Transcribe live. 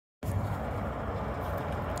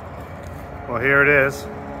Well, here it is.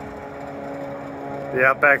 The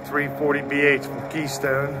Outback 340BH from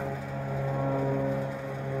Keystone.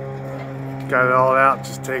 Got it all out,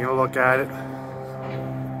 just taking a look at it.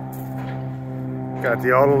 Got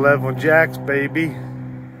the auto level jacks, baby,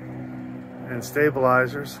 and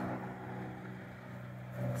stabilizers.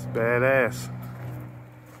 It's badass.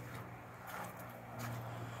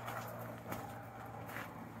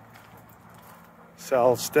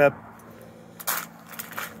 Solid step,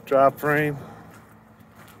 drop frame.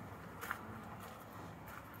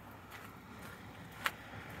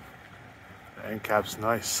 The end cap's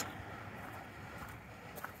nice.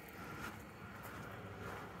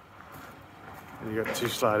 And you got 2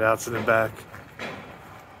 slide outs in the back.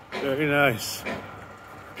 Very nice.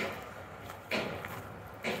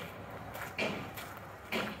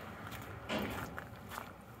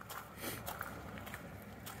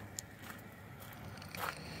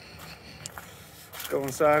 Let's go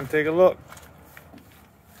inside and take a look.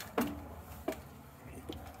 All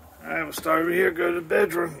right, we'll start over here, go to the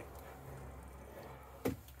bedroom.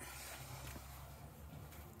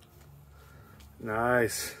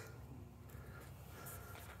 Nice.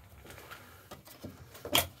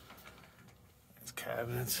 There's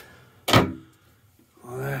cabinets.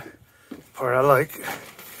 All that part I like.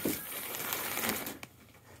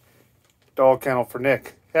 Dog kennel for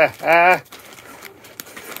Nick.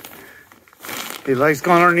 He likes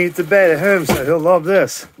going underneath the bed at home, so he'll love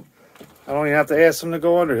this. I don't even have to ask him to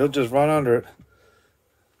go under. He'll just run under it.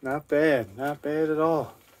 Not bad. Not bad at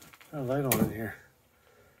all. Got a light on in here.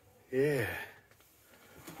 Yeah.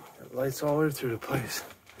 Got lights all the way through the place.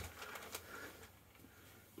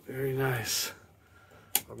 Very nice.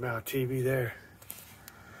 About TV there.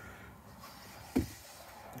 There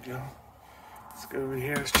we go. Let's go over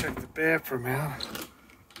here. Let's check the bathroom out.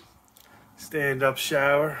 Stand-up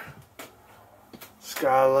shower.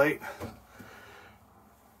 Skylight.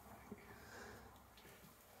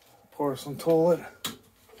 Porcelain toilet.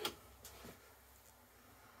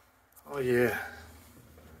 Oh yeah.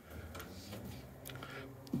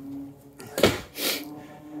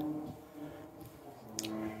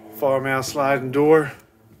 Farmhouse sliding door.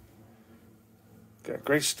 Got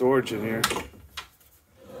great storage in here.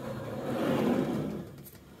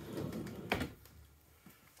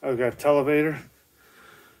 Oh, got a televator.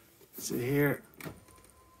 See here.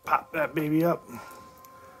 Pop that baby up.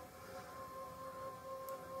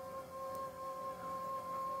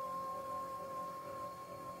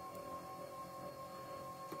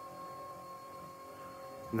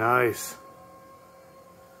 Nice.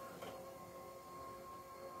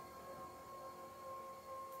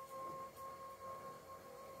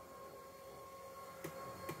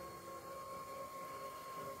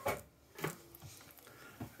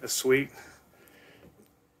 A sweet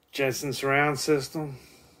Jensen surround system.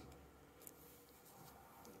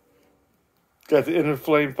 Got the inner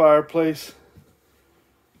flame fireplace.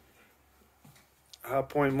 Hot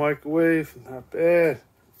point microwave, not bad.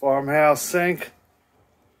 Farmhouse sink.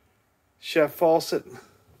 Chef faucet.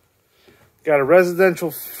 Got a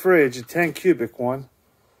residential fridge, a 10 cubic one.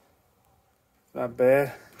 Not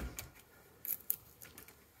bad.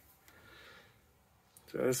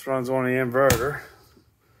 So this runs on the inverter.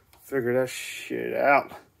 Figure that shit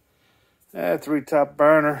out. 3-top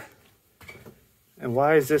burner. And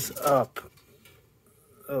why is this up?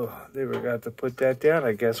 Oh, they forgot to put that down,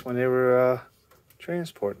 I guess, when they were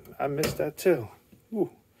transporting. I missed that too.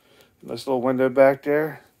 Ooh. Nice little window back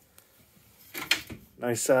there.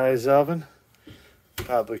 Nice size oven.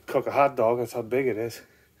 Probably cook a hot dog, that's how big it is.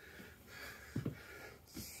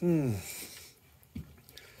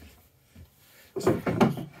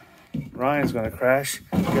 Ryan's gonna crash.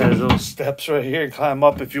 Got his little steps right here. Climb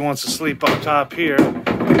up if he wants to sleep up top here.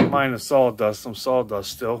 Mine is sawdust, some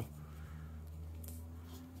sawdust still.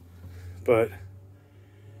 But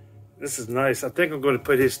this is nice. I think I'm going to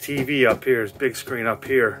put his TV up here, his big screen up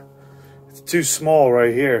here. It's too small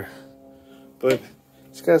right here. But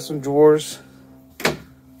it's got some drawers.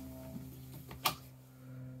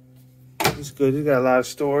 It's good. It's got a lot of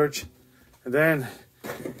storage. And then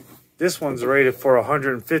this one's rated for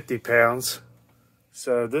 150 pounds.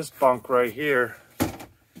 So this bunk right here,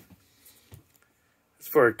 it's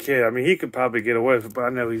for a kid. I mean, he could probably get away with it, but I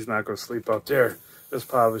know he's not going to sleep up there. This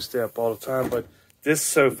probably stay up all the time. But this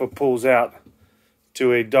sofa pulls out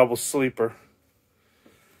to a double sleeper.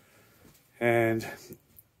 And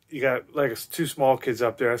you got like 2 small kids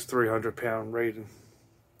up there. That's 300-pound rating.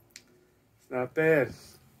 It's not bad.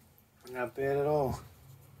 Not bad at all.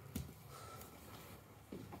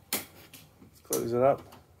 Let's close it up.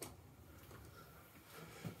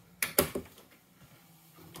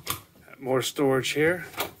 More storage here.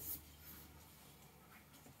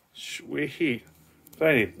 Sweet.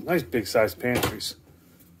 Plenty. Nice big size pantries.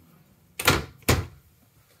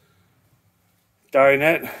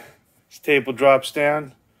 Dinette. This table drops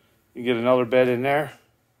down. You get another bed in there.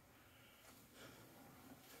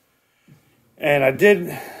 And I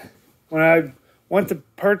did, when I went to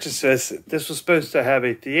purchase this, this was supposed to have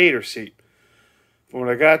a theater seat. But when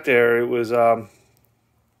I got there, it was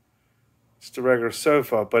just a regular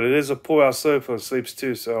sofa. But it is a pull-out sofa. It sleeps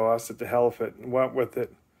two, so I said the hell with it and went with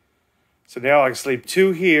it. So now I can sleep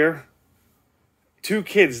two here, two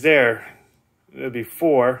kids there. It'd be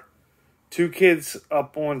four. Two kids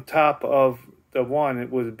up on top of the one. It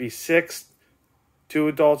would be six. Two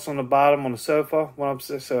adults on the bottom on the sofa. One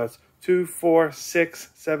upstairs. So it's 2, 4, 6,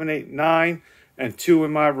 7, 8, 9. And 2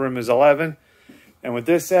 in my room is 11. And with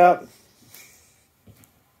this out,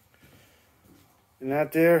 and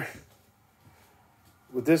that there,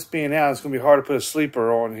 with this being out, it's going to be hard to put a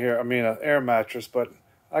sleeper on here. I mean, an air mattress. But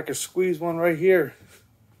I could squeeze one right here.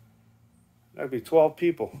 That'd be 12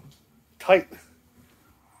 people. Tight,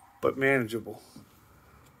 but manageable.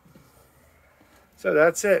 So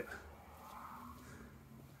that's it.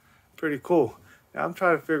 Pretty cool. Now I'm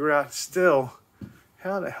trying to figure out still,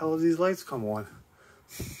 how the hell do these lights come on?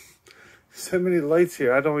 So many lights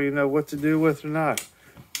here. I don't even know what to do with or not.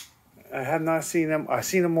 I have not seen them. I've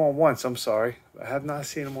seen them on once, I'm sorry. I have not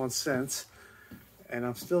seen them on since. And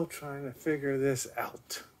I'm still trying to figure this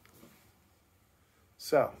out.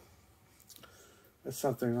 So, that's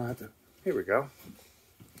something I'll have to, here we go.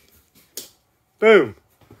 Boom.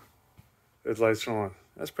 Those lights are on.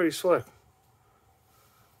 That's pretty slick.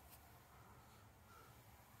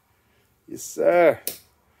 Yes, sir.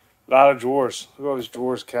 A lot of drawers. Look at all these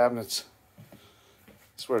drawers, cabinets.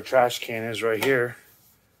 That's where a trash can is right here.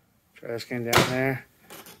 Trash can down there.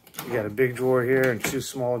 You got a big drawer here and 2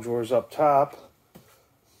 small drawers up top.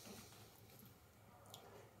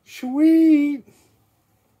 Sweet.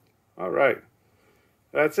 All right.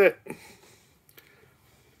 That's it.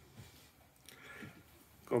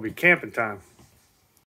 Gonna be camping time.